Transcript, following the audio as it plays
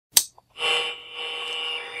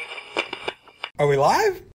Are we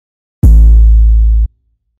live?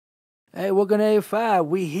 Hey, welcome to A5.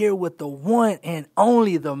 We here with the one and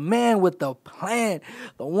only, the man with the plan,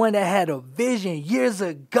 the one that had a vision years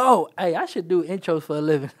ago. Hey, I should do intros for a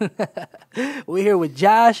living. We're here with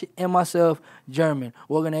Josh and myself, German.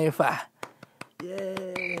 Welcome to A5.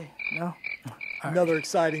 Yay. No? Another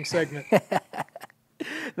exciting segment.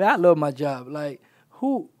 Man, I love my job. Like,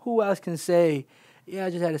 who else can say, yeah, I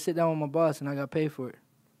just had to sit down with my boss and I got paid for it?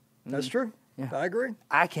 That's true. Yeah. I agree.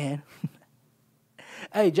 I can.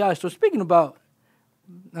 Hey, Josh, so speaking about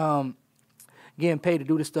getting paid to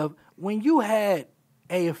do this stuff, when you had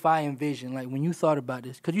AFI in vision, like when you thought about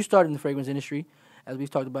this, because you started in the fragrance industry, as we've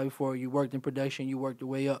talked about before, you worked in production, you worked your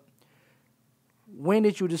way up. When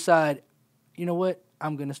did you decide, you know what,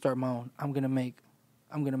 I'm going to start my own. I'm going to make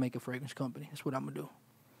a fragrance company. That's what I'm going to do.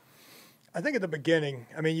 I think at the beginning,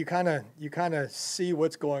 I mean, you kind of see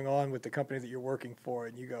what's going on with the company that you're working for,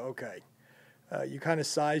 and you go, okay. You kind of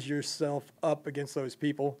size yourself up against those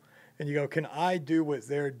people, and you go, can I do what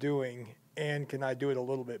they're doing, and can I do it a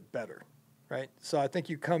little bit better, right? So I think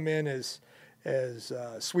you come in as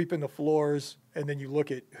sweeping the floors, and then you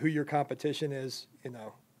look at who your competition is,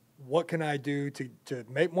 what can I do to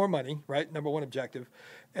make more money, right? Number one objective.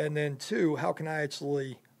 And then two, how can I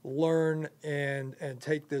actually learn and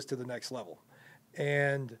take this to the next level?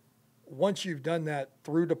 And once you've done that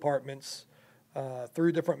through departments,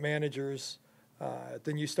 through different managers,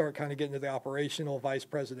 then you start kind of getting to the operational vice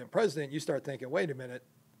president, president. You start thinking, wait a minute,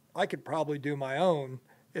 I could probably do my own.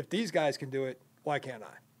 If these guys can do it, why can't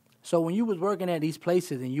I? So when you was working at these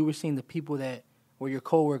places and you were seeing the people that were your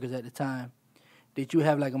coworkers at the time, did you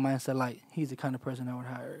have like a mindset like, he's the kind of person I would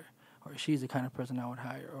hire, or she's the kind of person I would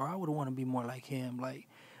hire, or I would want to be more like him? Like,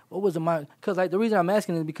 what was the mind? Because like the reason I'm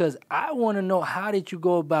asking is because I want to know, how did you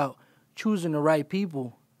go about choosing the right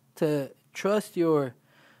people to trust your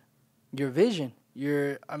vision,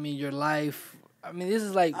 your life? I mean, this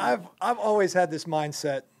is like, I've always had this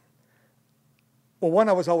mindset. Well, one,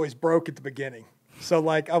 I was always broke at the beginning. So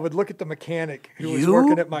like I would look at the mechanic who was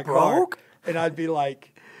working at my car, and I'd be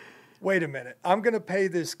like, wait a minute, I'm going to pay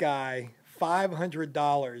this guy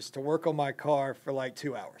 $500 to work on my car for like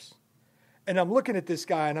 2 hours. And I'm looking at this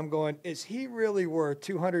guy and I'm going, is he really worth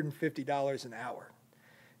 $250 an hour?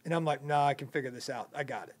 And I'm like, nah, I can figure this out. I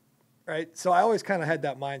got it. Right? So I always kind of had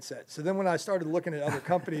that mindset. So then when I started looking at other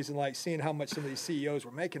companies and like seeing how much some of these CEOs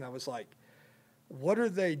were making, I was like, what are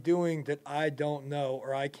they doing that I don't know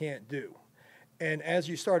or I can't do? And as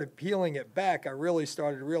you started peeling it back, I really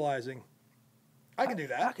started realizing I can do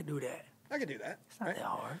that. I could do that. I can do that. It's not that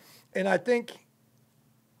hard. And I think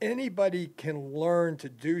anybody can learn to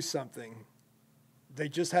do something. They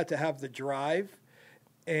just have to have the drive,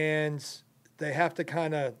 and they have to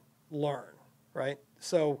kind of learn, right?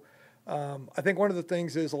 So I think one of the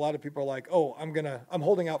things is a lot of people are like, oh, I'm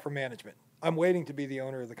holding out for management. I'm waiting to be the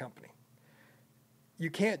owner of the company. You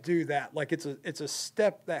can't do that. Like it's a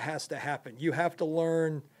step that has to happen. You have to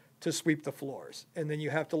learn to sweep the floors, and then you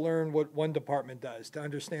have to learn what one department does to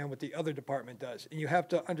understand what the other department does. And you have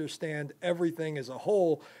to understand everything as a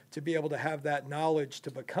whole to be able to have that knowledge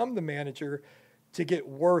to become the manager to get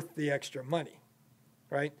worth the extra money.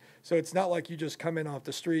 Right? So it's not like you just come in off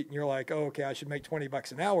the street and you're like, oh, okay, I should make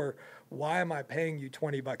 $20 an hour. Why am I paying you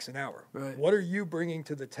 $20 an hour? Right. What are you bringing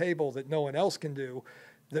to the table that no one else can do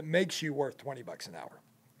that makes you worth $20 an hour?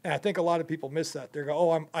 And I think a lot of people miss that. They go,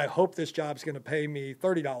 oh, I hope this job's going to pay me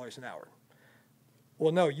 $30 an hour.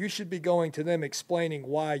 Well, no, you should be going to them explaining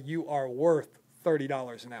why you are worth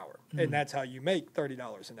 $30 an hour. Mm-hmm. And that's how you make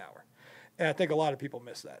 $30 an hour. And I think a lot of people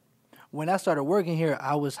miss that. When I started working here,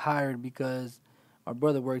 I was hired because my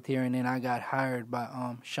brother worked here, and then I got hired by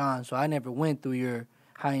Sean. So I never went through your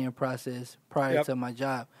hiring process prior to my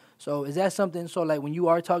job. So is that something? So like when you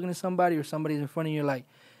are talking to somebody or somebody's in front of you, like,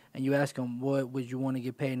 and you ask them, what would you want to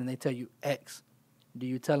get paid, and they tell you X, do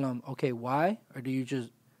you tell them, okay, why, or do you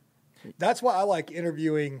just? That's why I like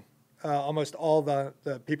interviewing almost all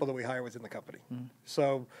the people that we hire within the company. Mm.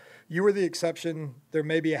 So you were the exception. There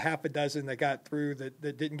may be a half a dozen that got through that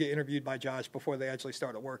didn't get interviewed by Josh before they actually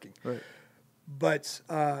started working. Right. But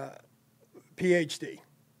PhD,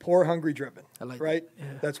 poor, hungry, driven, I like right? That.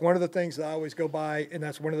 Yeah. That's one of the things that I always go by, and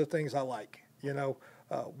that's one of the things I like.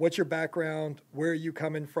 What's your background? Where are you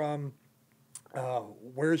coming from?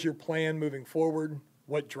 Where's your plan moving forward?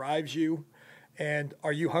 What drives you? And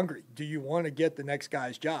are you hungry? Do you want to get the next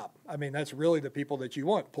guy's job? I mean, that's really the people that you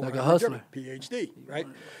want. Like a hustler. PhD, right?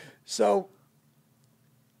 So,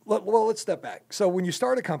 let's step back. So when you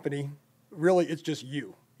start a company, really it's just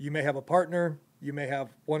you. You may have a partner. You may have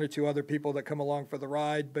one or two other people that come along for the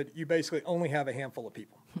ride, but you basically only have a handful of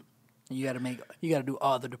people. And you got to do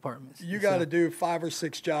all the departments. You got to do 5 or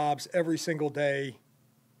 6 jobs every single day,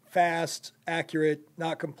 fast, accurate,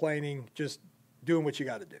 not complaining, just doing what you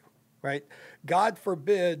got to do, right? God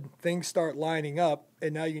forbid things start lining up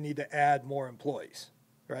and now you need to add more employees,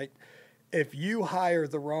 right? If you hire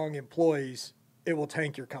the wrong employees, it will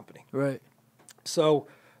tank your company. Right. So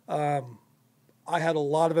I had a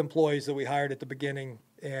lot of employees that we hired at the beginning,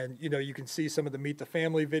 and, you know, you can see some of the Meet the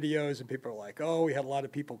Family videos, and people are like, oh, we had a lot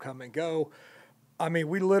of people come and go. I mean,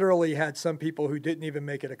 we literally had some people who didn't even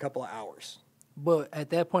make it a couple of hours. But at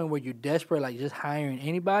that point, were you desperate, like just hiring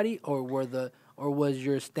anybody, or was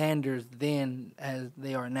your standards then as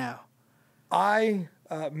they are now? I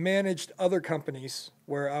managed other companies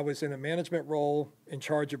where I was in a management role in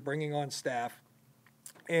charge of bringing on staff,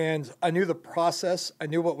 and I knew the process. I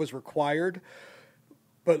knew what was required.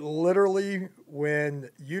 But literally,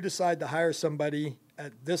 when you decide to hire somebody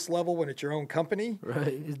at this level, when it's your own company, right,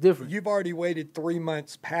 it's different. You've already waited 3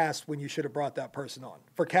 months past when you should have brought that person on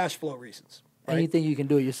for cash flow reasons. Right? Anything you can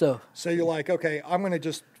do it yourself. So you're like, okay, I'm going to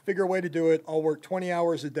just figure a way to do it. I'll work 20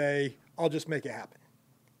 hours a day. I'll just make it happen.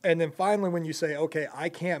 And then finally, when you say, okay, I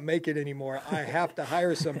can't make it anymore, I have to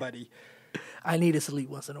hire somebody. I need to sleep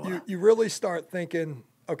once in a while. You really start thinking,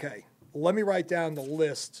 okay, let me write down the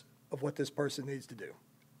list of what this person needs to do.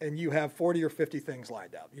 And you have 40 or 50 things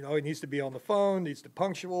lined out. You know, he needs to be on the phone, needs to be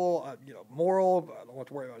punctual, moral. I don't want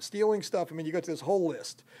to worry about stealing stuff. I mean, you go through this whole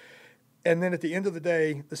list. And then at the end of the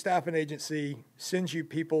day, the staffing agency sends you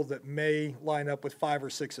people that may line up with 5 or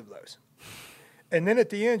 6 of those. And then at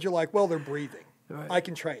the end, you're like, well, they're breathing. Right. I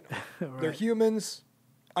can train them. Right. They're humans.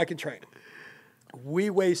 I can train them. We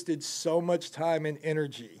wasted so much time and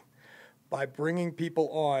energy by bringing people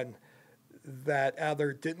on that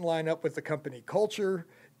either didn't line up with the company culture,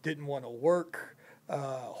 didn't want to work,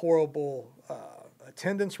 horrible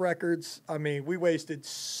attendance records. I mean, we wasted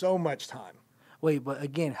so much time. Wait, but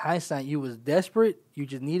again, hindsight, you was desperate? You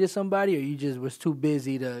just needed somebody, or you just was too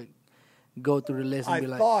busy to go through the list and be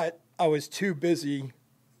like... I thought I was too busy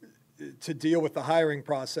to deal with the hiring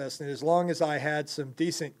process, and as long as I had some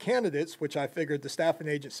decent candidates, which I figured the staffing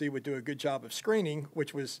agency would do a good job of screening,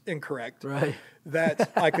 which was incorrect, right?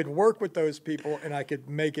 That I could work with those people and I could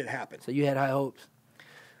make it happen. So you had high hopes?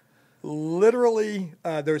 Literally,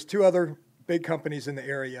 there's 2 other big companies in the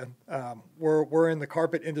area. We're in the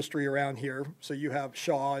carpet industry around here, so you have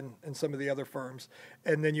Shaw and some of the other firms,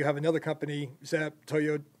 and then you have another company, Zep,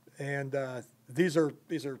 Toyota, and these are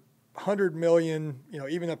 $100 million,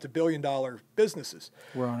 even up to $1 billion businesses.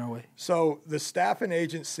 We're on our way. So the staffing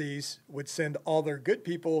agencies would send all their good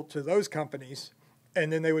people to those companies,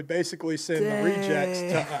 and then they would basically send the rejects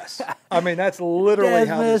to us. I mean, that's literally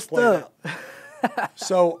how this played out.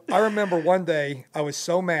 So I remember one day I was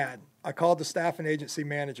so mad. I called the staffing agency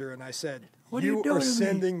manager and I said, you are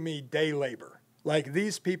sending me day labor. Like,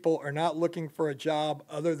 these people are not looking for a job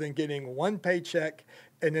other than getting one paycheck,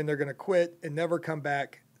 and then they're going to quit and never come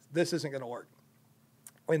back. This isn't going to work.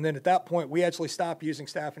 And then at that point, we actually stopped using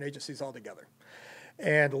staffing agencies altogether.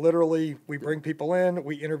 And literally, we bring people in,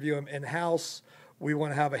 we interview them in-house, we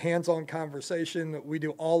want to have a hands-on conversation, we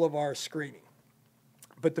do all of our screening.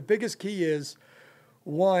 But the biggest key is,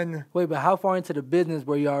 one... Wait, but how far into the business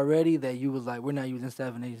were you already that you was like, we're not using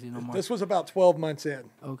staffing agency no more? This was about 12 months in.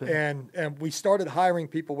 Okay. And we started hiring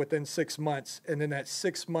people within 6 months. And then that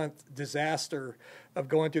 6-month disaster of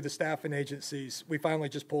going through the staffing agencies, we finally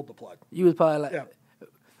just pulled the plug. You was probably like,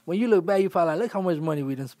 when you look back, you probably like, look how much money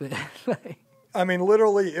we done spent. I mean,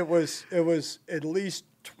 literally, it was at least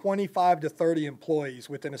 25 to 30 employees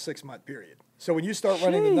within a 6-month period. So when you start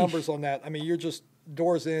running the numbers on that, I mean, you're just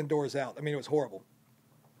doors in, doors out. I mean, it was horrible.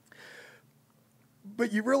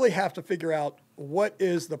 But you really have to figure out, what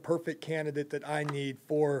is the perfect candidate that I need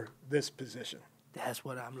for this position? That's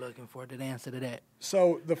what I'm looking for, the answer to that.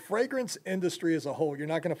 So the fragrance industry as a whole, you're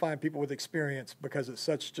not going to find people with experience because it's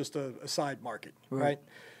such just a side market, right?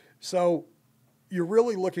 So you're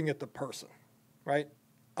really looking at the person, right?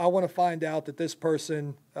 I want to find out that this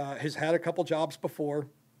person has had a couple jobs before,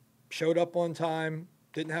 showed up on time,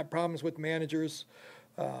 didn't have problems with managers,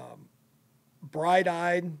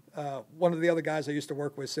 bright-eyed. One of the other guys I used to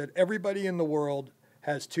work with said, everybody in the world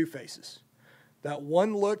has 2 faces. That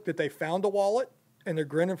one look that they found a wallet and they're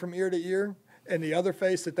grinning from ear to ear, and the other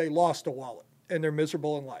face that they lost a wallet and they're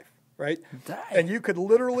miserable in life, right? Dang. And you could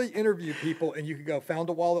literally interview people and you could go, found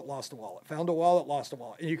a wallet, lost a wallet, found a wallet, lost a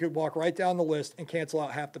wallet. And you could walk right down the list and cancel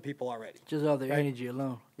out half the people already. Just all their energy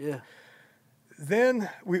alone, Then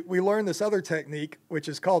we learned this other technique, which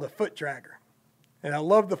is called a foot dragger. and I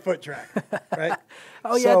love the foot drag, right?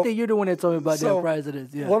 Oh, yeah, I think you're the one that told me about so that price of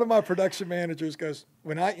this. Yeah. One of my production managers goes,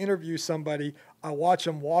 when I interview somebody, I watch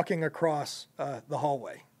them walking across the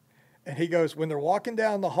hallway. And he goes, when they're walking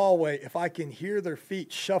down the hallway, if I can hear their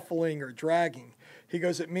feet shuffling or dragging, he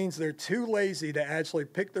goes, it means they're too lazy to actually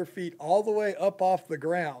pick their feet all the way up off the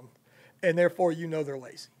ground, and therefore you know they're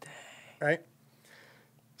lazy, right?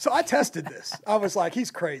 So I tested this. I was like, he's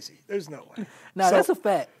crazy. There's no way. No, that's a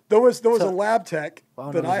fact. There was a lab tech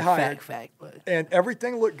that I hired, but and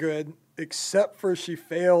everything looked good except for she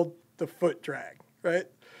failed the foot drag, right?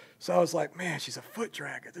 So I was like, man, she's a foot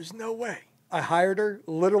dragger. There's no way. I hired her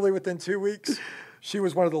literally within 2 weeks. She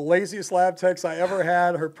was one of the laziest lab techs I ever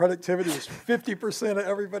had. Her productivity was 50% of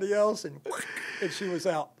everybody else, and she was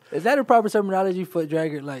out. Is that a proper terminology, foot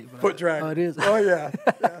dragger? Foot dragger. Oh, it is? Oh,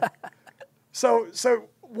 yeah. So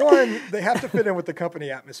one, they have to fit in with the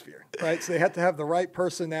company atmosphere, right? So they have to have the right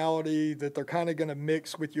personality that they're kind of going to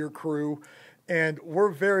mix with your crew. And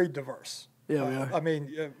we're very diverse. Yeah, we are. I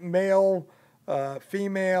mean, male,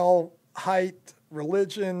 female, height,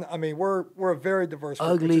 religion. I mean, we're a very diverse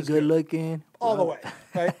group. Ugly, good looking. All the way,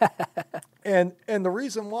 right? and the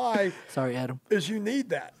reason why sorry, Adam, is you need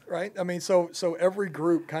that, right? I mean, so every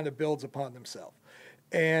group kind of builds upon themselves.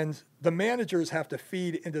 And the managers have to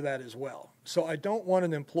feed into that as well. So I don't want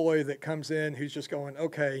an employee that comes in who's just going,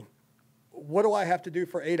 okay, what do I have to do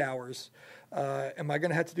for 8 hours? Am I going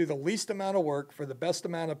to have to do the least amount of work for the best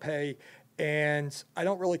amount of pay? And I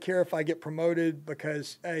don't really care if I get promoted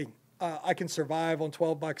because, hey, I can survive on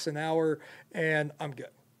 $12 an hour and I'm good.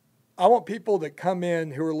 I want people that come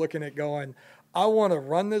in who are looking at going, I want to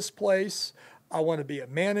run this place. I want to be a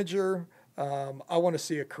manager. I want to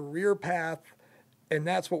see a career path. And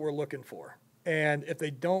that's what we're looking for. And if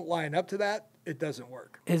they don't line up to that, it doesn't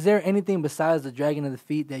work. Is there anything besides the dragging of the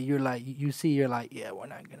feet that you're like, you're like, yeah,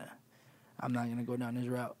 I'm not going to go down this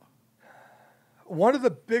route? One of the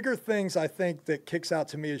bigger things I think that kicks out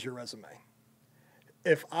to me is your resume.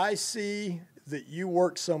 If I see that you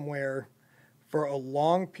work somewhere for a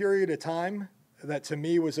long period of time, that to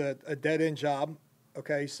me was a dead-end job,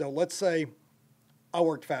 okay? So let's say I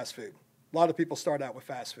worked fast food. A lot of people start out with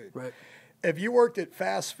fast food. Right. If you worked at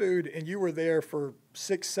fast food and you were there for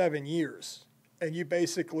 6-7 years and you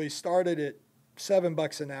basically started at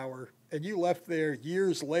 $7 an hour and you left there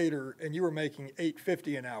years later and you were making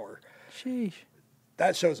 $8.50 an hour, sheesh,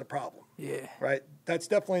 that shows a problem. Yeah. Right? That's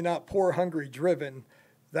definitely not poor, hungry driven.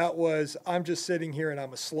 That was, I'm just sitting here and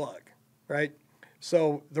I'm a slug, right?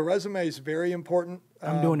 So the resume is very important.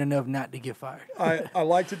 I'm doing enough not to get fired. I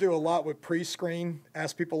like to do a lot with pre-screen,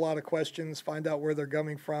 ask people a lot of questions, find out where they're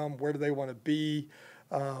coming from, where do they want to be,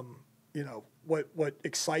 what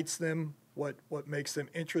excites them, what makes them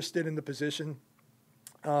interested in the position.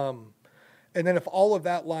 And then if all of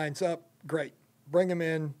that lines up, great. Bring them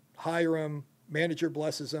in, hire them, manager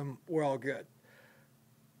blesses them, we're all good.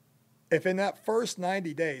 If in that first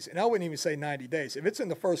 90 days, and I wouldn't even say 90 days, if it's in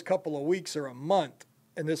the first couple of weeks or a month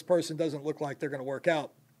and this person doesn't look like they're going to work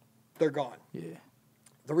out, they're gone. Yeah.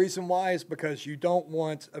 The reason why is because you don't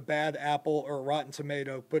want a bad apple or a rotten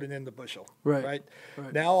tomato put in the bushel. Right?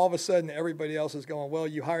 Now all of a sudden everybody else is going, well,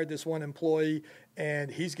 you hired this one employee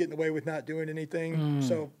and he's getting away with not doing anything,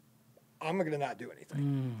 so I'm going to not do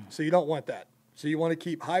anything. So you don't want that. So you want to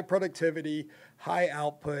keep high productivity, high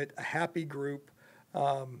output, a happy group,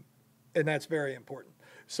 and that's very important.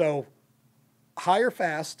 So hire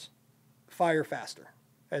fast, fire faster.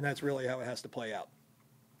 And that's really how it has to play out.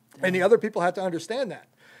 Damn. And the other people have to understand that.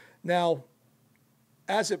 Now,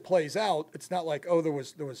 as it plays out, it's not like, oh, there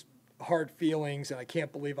was hard feelings and I can't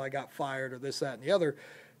believe I got fired or this, that, and the other.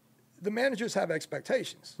 The managers have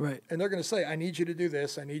expectations. Right. And they're going to say, I need you to do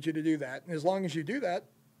this, I need you to do that. And as long as you do that,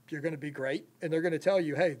 you're going to be great. And they're going to tell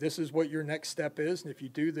you, hey, this is what your next step is. And if you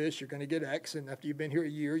do this, you're going to get X. And after you've been here a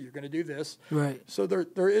year, you're going to do this. Right. So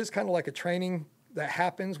there is kind of like a training that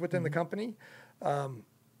happens within the company.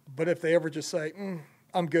 But if they ever just say,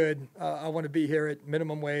 I'm good, I want to be here at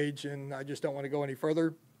minimum wage and I just don't want to go any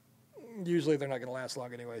further, usually they're not going to last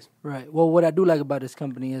long anyways. Right. Well, what I do like about this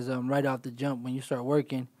company is right off the jump, when you start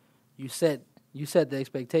working, you set the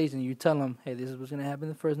expectation. You tell them, hey, this is what's going to happen in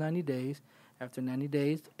the first 90 days. After 90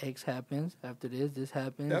 days, X happens. After this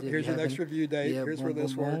happens. Yep, here's your next review date. Yeah, here's boom, where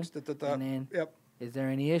this boom, works. boom. And then, Yep. is there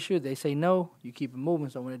any issue? They say no. You keep it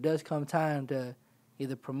moving. So when it does come time to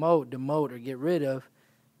either promote, demote, or get rid of,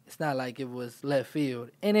 it's not like it was left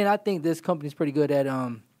field. And then I think this company's pretty good at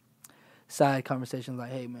side conversations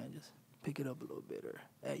like, hey, man, just pick it up a little bit. Or,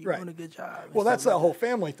 hey, you're doing a good job. Well, that's that whole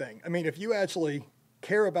family thing. I mean, if you actually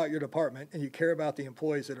care about your department and you care about the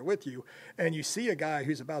employees that are with you, and you see a guy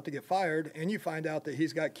who's about to get fired and you find out that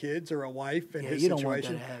he's got kids or a wife in his you don't want that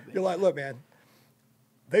situation, to happen. you're like, look, man,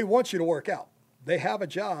 they want you to work out. They have a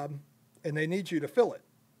job and they need you to fill it.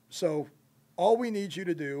 So all we need you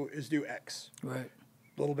to do is do X. Right.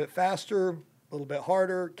 A little bit faster, a little bit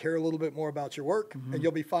harder, care a little bit more about your work, and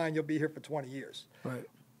you'll be fine. You'll be here for 20 years. Right.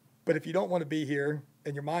 But if you don't want to be here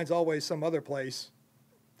and your mind's always some other place,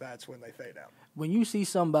 that's when they fade out. When you see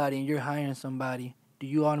somebody and you're hiring somebody, do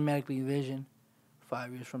you automatically envision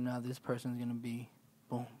 5 years from now this person's going to be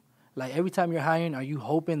boom? Like every time you're hiring, are you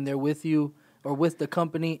hoping they're with you or with the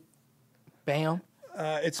company, bam?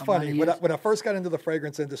 It's funny. When I first got into the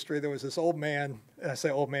fragrance industry, there was this old man, and I say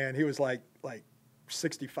old man, he was like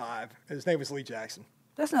 65. His name was Lee Jackson.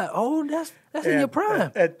 That's not old. That's in your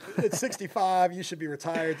prime. At 65, you should be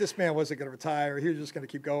retired. This man wasn't going to retire. He was just going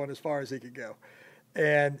to keep going as far as he could go.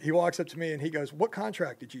 And he walks up to me and he goes, "What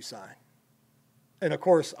contract did you sign?" And, of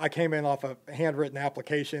course, I came in off a handwritten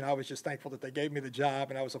application. I was just thankful that they gave me the job,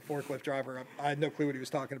 and I was a forklift driver. I had no clue what he was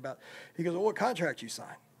talking about. He goes, "Well, what contract you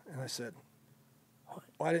signed?" And I said,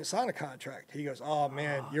 "Well, I didn't sign a contract." He goes, "Oh,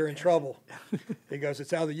 man, you're in trouble." He goes,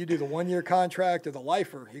 "It's either you do the one-year contract or the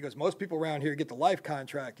lifer." He goes, "Most people around here get the life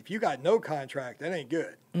contract. If you got no contract, that ain't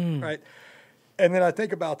good, right?" And then I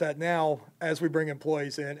think about that now as we bring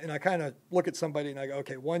employees in, and I kind of look at somebody and I go,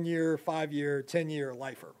 okay, 1 year, 5 year, 10-year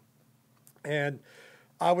lifer. And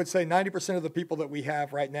I would say 90% of the people that we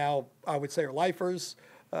have right now, I would say are lifers.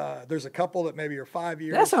 There's a couple that maybe are 5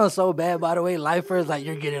 years. That sounds so bad, by the way. Lifers, like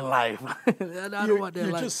you're getting life. I don't want that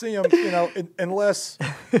you life. just see them, unless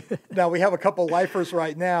now we have a couple lifers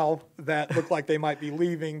right now that look like they might be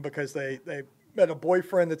leaving because they met a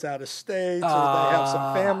boyfriend that's out of state, or they have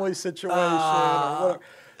some family situation, or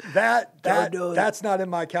whatever. That's not in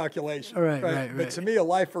my calculation. Right. But to me, a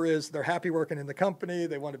lifer is they're happy working in the company.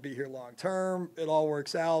 They want to be here long term. It all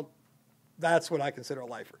works out. That's what I consider a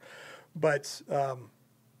lifer. But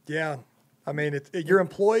yeah, I mean, your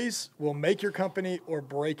employees will make your company or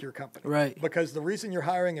break your company. Right. Because the reason you're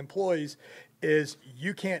hiring employees is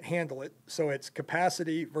you can't handle it. So it's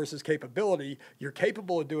capacity versus capability. You're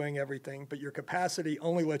capable of doing everything, but your capacity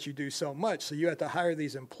only lets you do so much. So you have to hire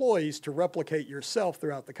these employees to replicate yourself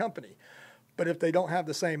throughout the company. But if they don't have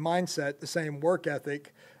the same mindset, the same work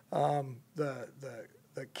ethic, the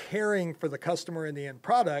caring for the customer and the end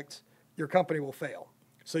product, your company will fail.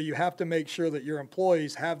 So you have to make sure that your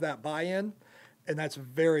employees have that buy-in, and that's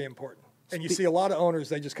very important. And you see a lot of owners,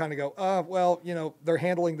 they just kind of go, well, they're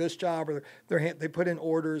handling this job, or they put in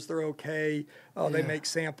orders, they're okay, they make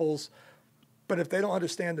samples. But if they don't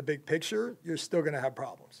understand the big picture, you're still going to have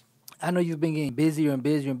problems. I know you've been getting busier and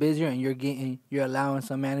busier and busier, and you're allowing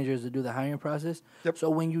some managers to do the hiring process. Yep. So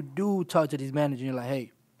when you do talk to these managers, you're like,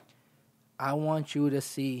 hey, I want you to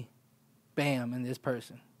see bam in this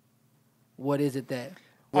person. What is it that?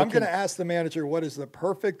 I'm going to ask the manager, what is the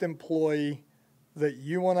perfect employee that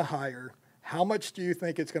you want to hire? How much do you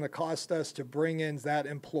think it's going to cost us to bring in that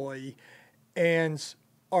employee, and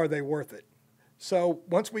are they worth it? So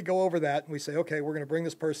once we go over that and we say, okay, we're going to bring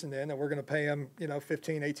this person in and we're going to pay them, $15,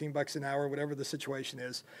 $18 an hour, whatever the situation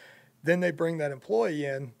is, then they bring that employee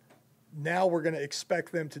in. Now we're going to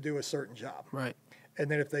expect them to do a certain job. Right. And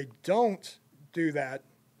then if they don't do that,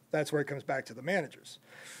 that's where it comes back to the managers.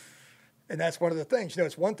 And that's one of the things.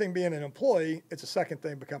 It's one thing being an employee. It's a second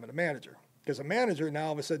thing becoming a manager. Because a manager, now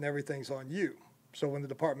all of a sudden everything's on you. So when the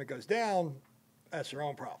department goes down, that's your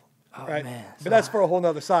own problem. Oh, right? Man. But that's for a whole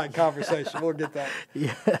nother side conversation. We'll get that.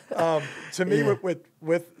 Yeah. To me,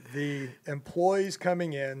 with the employees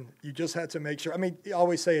coming in, you just had to make sure. I mean, you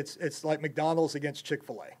always say it's like McDonald's against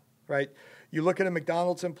Chick-fil-A, right? You look at a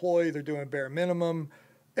McDonald's employee, they're doing bare minimum.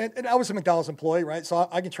 And I was a McDonald's employee, right? So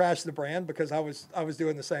I can trash the brand because I was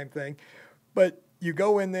doing the same thing. But you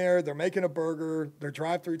go in there, they're making a burger, their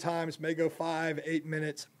drive-through times may go 5-8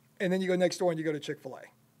 minutes, and then you go next door and you go to Chick-fil-A.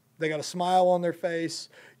 They got a smile on their face.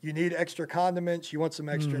 You need extra condiments. You want some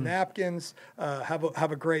extra napkins. Have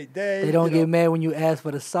a great day. They don't get mad when you ask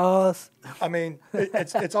for the sauce. I mean,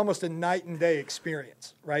 it's almost a night and day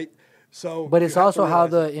experience, right? So, but it's also how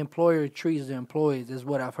the employer treats the employees is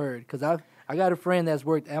what I've heard. Because I got a friend that's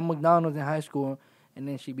worked at McDonald's in high school, and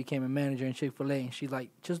then she became a manager in Chick-fil-A, and she's like,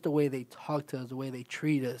 just the way they talk to us, the way they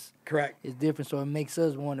treat us, correct, is different. So it makes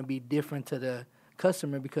us want to be different to the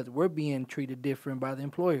customer because we're being treated different by the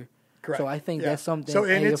employer. Correct. So I think that's something. So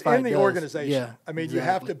and it's in the organization. Yeah, I mean, exactly.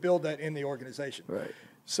 You have to build that in the organization. Right.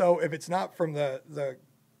 So if it's not from the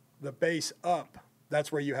base up, that's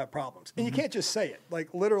where you have problems. And you can't just say it.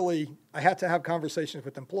 Like literally, I have to have conversations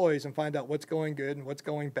with employees and find out what's going good and what's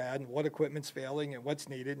going bad and what equipment's failing and what's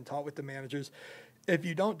needed and talk with the managers. if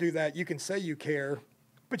you don't do that, you can say you care,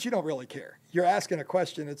 but you don't really care. You're asking a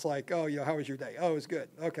question. It's like, oh, how was your day? Oh, it was good.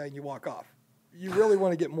 Okay, and you walk off. You really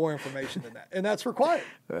want to get more information than that, and that's required.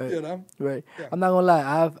 Right. Right. Yeah. I'm not gonna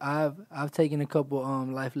lie. I've taken a couple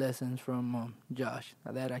life lessons from Josh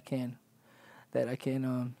that I can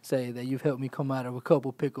say that you've helped me come out of a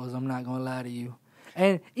couple pickles. I'm not gonna lie to you,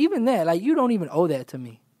 and even that, like, you don't even owe that to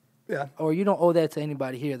me. Yeah. Or you don't owe that to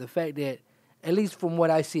anybody here. The fact that, at least from what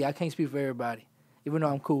I see, I can't speak for everybody, even though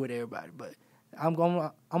I'm cool with everybody. But I'm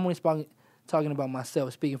only talking about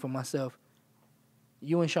myself, speaking for myself.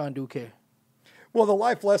 You and Sean do care. Well, the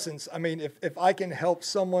life lessons, I mean, if I can help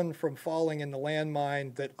someone from falling in the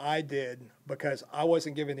landmine that I did because I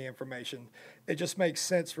wasn't given the information, it just makes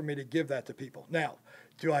sense for me to give that to people. Now,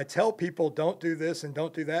 do I tell people don't do this and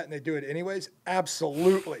don't do that and they do it anyways?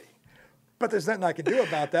 Absolutely. But there's nothing I can do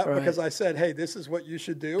about that because I said, hey, this is what you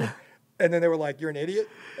should do. And then they were like, you're an idiot.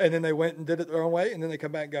 And then they went and did it their own way. And then they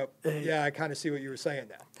come back and go, yeah, I kind of see what you were saying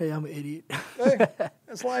now. Hey, I'm an idiot. Hey,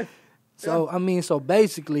 that's life. So, yeah. I mean, so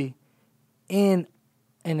basically, in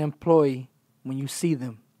an employee, when you see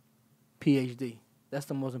them, PhD. That's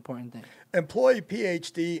the most important thing. Employee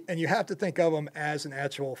PhD, and you have to think of them as an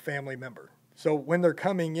actual family member. So when they're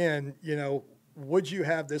coming in, would you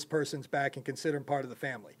have this person's back and consider them part of the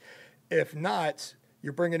family? If not,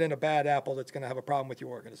 you're bringing in a bad apple that's going to have a problem with your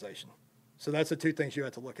organization. So that's the two things you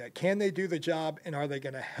have to look at. Can they do the job, and are they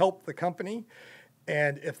going to help the company?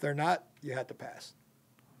 And if they're not, you have to pass.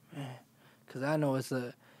 Because I know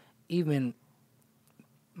even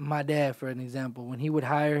my dad, for an example, when he would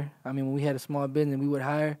hire, when we had a small business, we would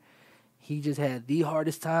hire, he just had the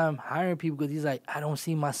hardest time hiring people because he's like, I don't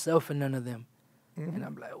see myself in none of them. Mm-hmm. And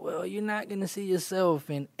I'm like, well, you're not going to see yourself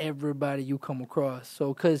in everybody you come across.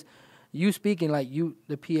 So, because you speaking like you,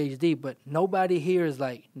 the PhD, but nobody here is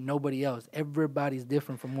like nobody else. Everybody's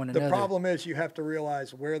different from one another. The problem is you have to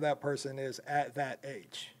realize where that person is at that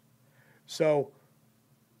age. So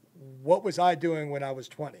what was I doing when I was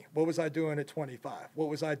 20? What was I doing at 25? What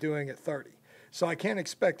was I doing at 30? So I can't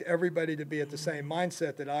expect everybody to be at the same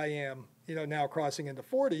mindset that I am, now crossing into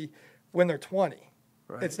 40 when they're 20.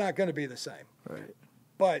 Right. It's not going to be the same. Right.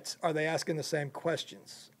 But are they asking the same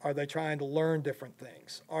questions? Are they trying to learn different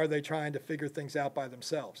things? Are they trying to figure things out by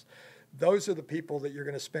themselves? Those are the people that you're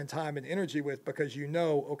going to spend time and energy with because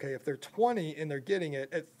okay, if they're 20 and they're getting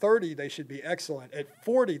it, at 30 they should be excellent. At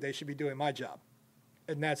 40 they should be doing my job.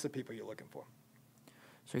 And that's the people you're looking for.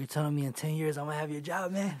 So you're telling me in 10 years I'm going to have your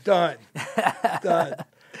job, man? Done. Done.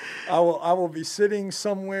 I will be sitting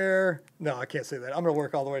somewhere. No, I can't say that. I'm going to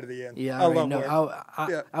work all the way to the end. Yeah, I love work.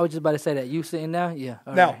 I was just about to say that. You sitting now? Yeah.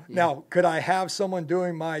 Now, could I have someone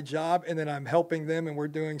doing my job and then I'm helping them and we're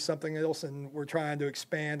doing something else and we're trying to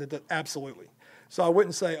expand? Absolutely. So I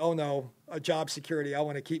wouldn't say, oh, no, a job security, I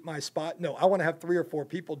want to keep my spot. No, I want to have 3 or 4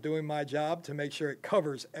 people doing my job to make sure it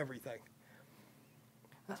covers everything.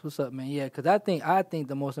 That's what's up, man. Yeah, because I think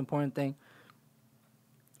the most important thing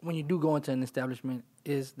when you do go into an establishment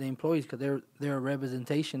is the employees, because they're a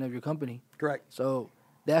representation of your company. Correct. So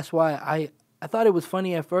that's why I thought it was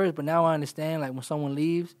funny at first, but now I understand. Like when someone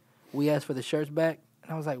leaves, we ask for the shirts back,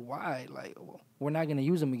 and I was like, why? Like we're not gonna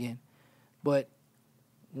use them again. But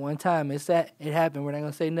one time it happened. We're not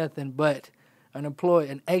gonna say nothing, but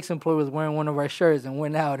an ex-employee was wearing one of our shirts and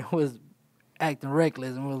went out and was acting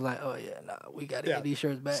reckless, and we was like, oh yeah, we got to get these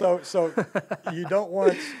shirts back. So you don't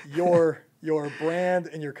want your brand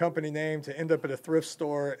and your company name to end up at a thrift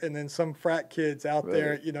store and then some frat kids out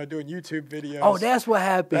there, doing YouTube videos. Oh, that's what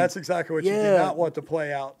happened. That's exactly what you do not want to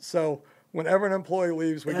play out. So whenever an employee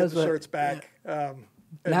leaves, we get the shirts back. Yeah.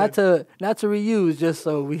 Not to reuse, just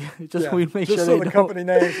so we make just sure so they the don't. company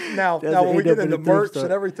names. Now when we get into merch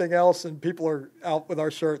and everything else, and people are out with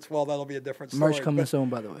our shirts, well, that'll be a different story. Merch coming soon,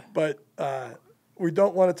 by the way. But we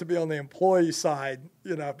don't want it to be on the employee side.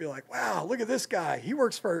 Be like, wow, look at this guy. He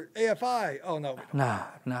works for AFI. Oh no.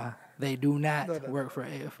 Nah. They do not work for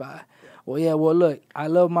AFI. Yeah. Well, look, I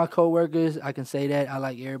love my coworkers. I can say that. I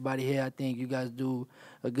like everybody here. I think you guys do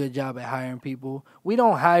a good job at hiring people. We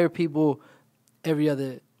don't hire people every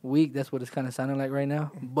other week. That's what it's kind of sounding like right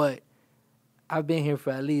now. But I've been here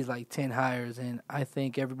for at least like 10 hires, and I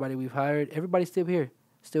think everybody we've hired, everybody's still here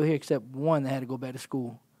except one that had to go back to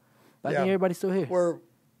school. But I think everybody's still here.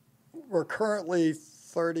 We're currently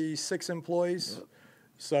 36 employees. Yep.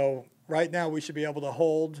 So right now we should be able to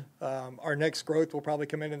hold. Our next growth will probably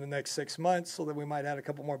come in the next 6 months, so that we might add a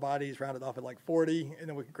couple more bodies, round it off at like 40, and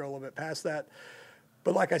then we can grow a little bit past that.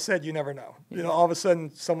 But like I said, you never know. All of a sudden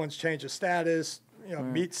someone's changed of status,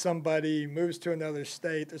 meets somebody, moves to another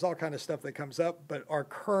state. There's all kind of stuff that comes up. But our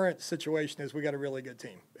current situation is we got a really good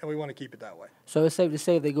team, and we want to keep it that way. So it's safe to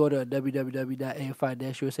say if they go to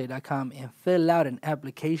www.afi-usa.com and fill out an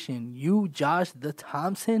application, you, Josh the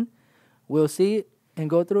Thompson, will see it and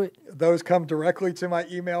go through it? Those come directly to my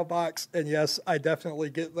email box, and yes, I definitely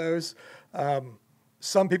get those.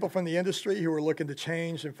 Some people from the industry who are looking to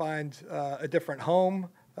change and find a different home,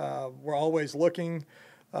 we're always looking.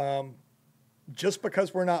 Just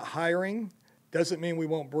because we're not hiring doesn't mean we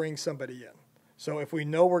won't bring somebody in. So if we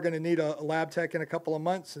know we're going to need a lab tech in a couple of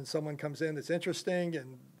months and someone comes in that's interesting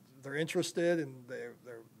and they're interested and they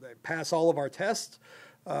pass all of our tests,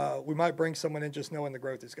 we might bring someone in just knowing the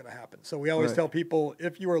growth is going to happen. So we always tell people,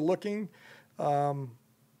 if you are looking,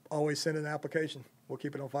 always send an application. We'll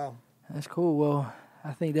keep it on file. That's cool. Well,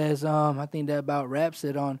 I think that about wraps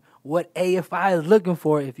it on what AFI is looking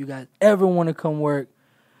for if you guys ever want to come work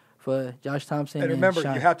for Josh Thompson. And remember,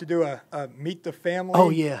 Sean. You have to do a meet the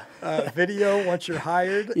family video once you're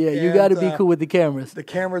hired. Yeah, you got to be cool with the cameras. The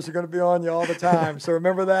cameras are going to be on you all the time. So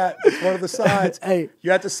remember that. It's one of the signs. Hey,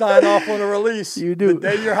 you have to sign off on a release. You do. The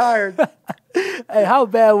day you're hired. Hey, how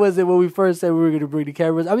bad was it when we first said we were going to bring the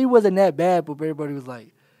cameras? I mean, it wasn't that bad, but everybody was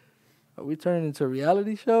like, are we turning into a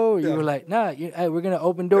reality show? Or you were like, nah, hey, we're going to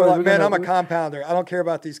open doors. Like, man, I'm a compounder. I don't care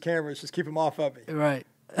about these cameras. Just keep them off of me. Right.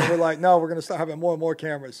 And we're like, no, we're going to start having more and more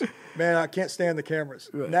cameras. Man, I can't stand the cameras.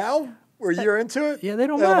 Right. Now, we're a year into it, yeah, they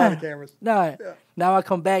don't mind the cameras. Nah. Yeah. Now I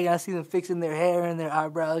come back and I see them fixing their hair and their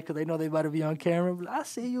eyebrows because they know they about to be on camera. I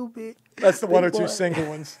see you, bitch. That's the one or two single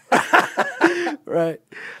ones. Right.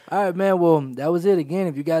 All right, man. Well, that was it. Again,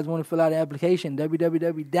 if you guys want to fill out an application,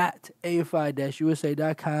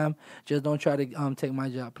 www.afi-usa.com. Just don't try to take my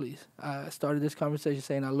job, please. I started this conversation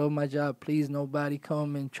saying I love my job. Please, nobody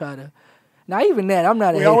come and try to. Not even that. I'm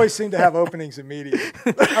not. We always seem to have openings in media.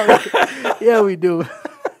 Yeah, we do.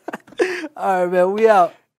 All right, man. We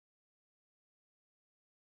out.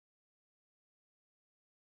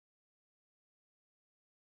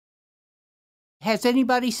 Has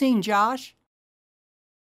anybody seen Josh?